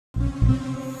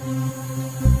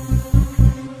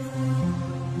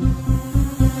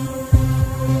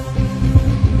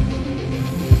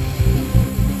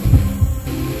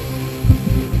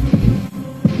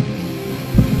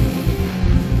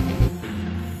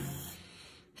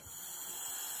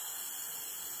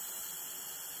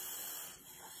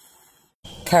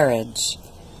Courage.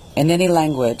 In any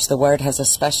language, the word has a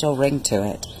special ring to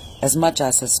it, as much, I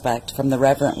suspect, from the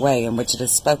reverent way in which it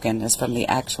is spoken as from the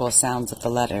actual sounds of the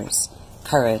letters.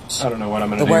 Courage. I don't know what I'm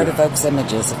going to do. The word evokes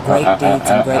images of great deeds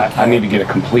and great character. I need to get a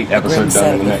complete episode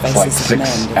done in the next, like,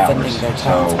 6 hours.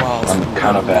 So I'm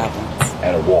kind of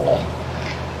at a wall.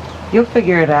 You'll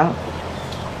figure it out.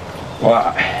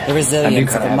 Well, the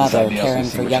resilience of a mother caring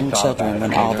for young children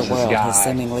when all the world has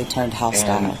seemingly turned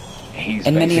hostile.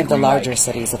 In many of the larger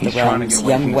cities of the realms,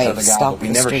 young waifs stalk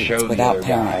the streets without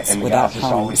parents, without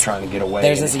homes.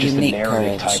 Theirs is a unique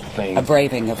courage, a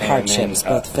braving of hardships,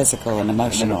 both physical and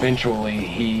emotional.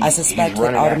 I suspect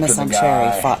that Artemis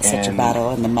Entreri fought such a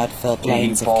battle in the mud-filled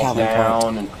lanes of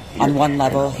Calencourt. On one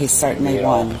level, he certainly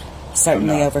won,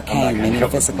 certainly overcame many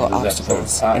physical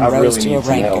obstacles, and rose to a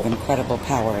rank of incredible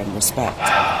power and respect.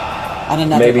 On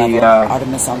another level,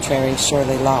 Artemis Entreri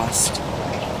surely lost.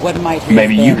 What might he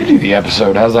Maybe you could do the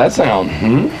episode. How's that sound?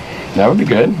 That would be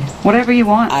good. Whatever you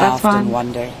want. That's fine. I often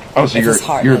wonder. Oh, so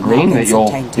you're agreeing that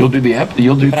you'll do the episode?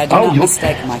 You'll do. But I do not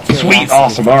mistake my curiosity. Sweet,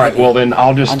 awesome. All right. Well, then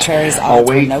I'll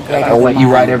wait. I'll let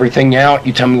you write everything out.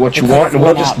 You tell me what you want, and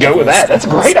we'll just go with that. That's a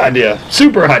great idea.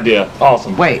 Super idea.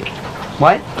 Awesome. Wait.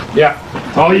 What? Yeah.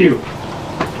 All you.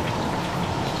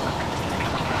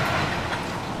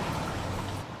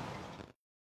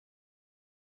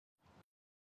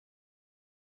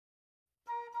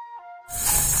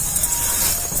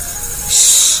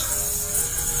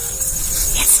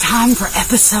 Time for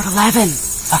episode 11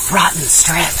 of Rotn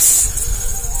Strips.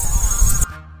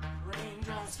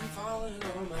 Raindrops keep falling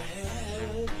on my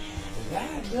head.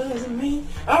 That doesn't mean.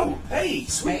 Oh, hey,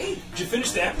 sweet. Hey. Did you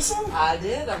finish the episode? I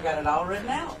did. I've got it all written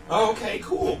out. Oh, okay,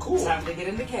 cool. Time to get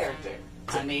into character.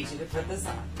 I need you to put this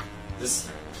on. This,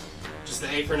 just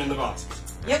the apron and the boxers.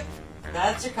 Yep,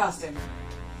 that's your costume.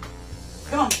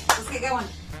 Come on, let's get going.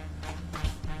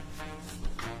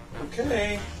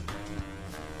 Okay.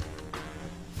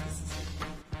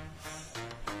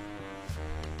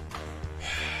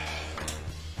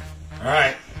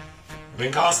 Alright, I'm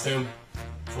in costume.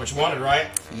 That's what you wanted, right?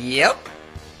 Yep.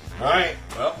 Alright,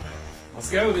 well,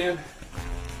 let's go then.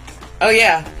 Oh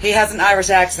yeah, he has an Irish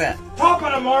accent. Top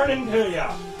of the morning to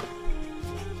ya.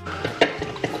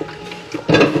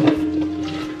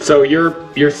 So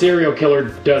your serial killer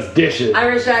does dishes.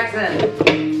 Irish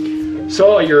accent.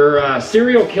 So your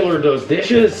serial killer does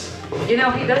dishes? You know,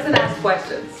 he doesn't ask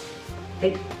questions.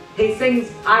 He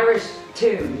sings Irish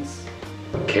tunes.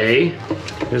 Okay.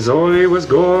 As I was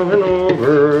going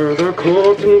over the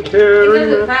Cotton He Terry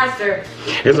does it faster.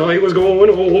 As I was going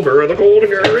over the Golden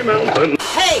Gary Mountain.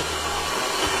 Hey!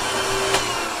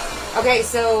 Okay,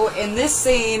 so in this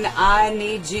scene, I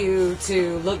need you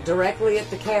to look directly at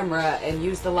the camera and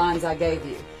use the lines I gave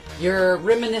you. You're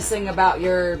reminiscing about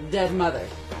your dead mother.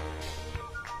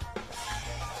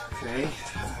 Okay,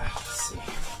 let's see.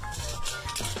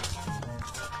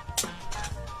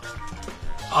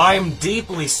 I'm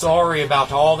deeply sorry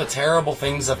about all the terrible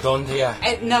things I've done to you.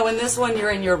 No, in this one,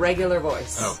 you're in your regular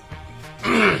voice. Oh.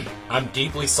 I'm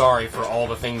deeply sorry for all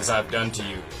the things I've done to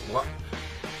you.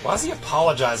 Why is he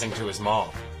apologizing to his mom?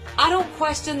 I don't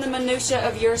question the minutia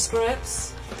of your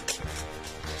scripts.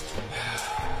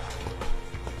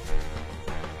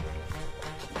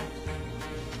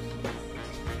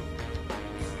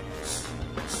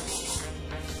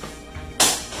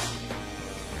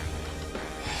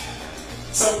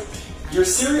 So, your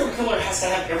serial killer has to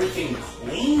have everything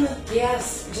clean?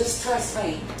 Yes, just trust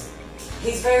me.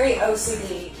 He's very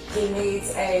OCD. He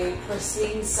needs a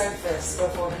pristine surface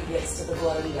before he gets to the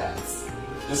blood and guts.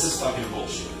 This is fucking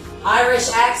bullshit. Irish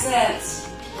accent.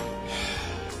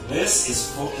 This is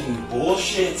fucking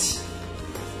bullshit.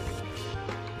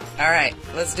 Alright,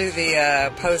 let's do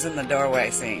the pose in the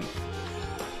doorway scene.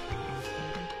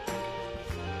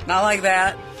 Not like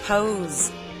that.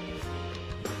 Pose.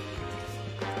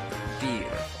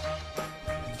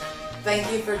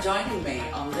 Thank you for joining me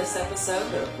on this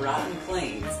episode of Rotten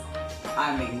Cleans.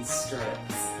 I mean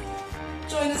Strips.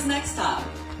 Join us next time.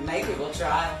 Maybe we'll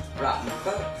try Rotten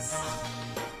Folks.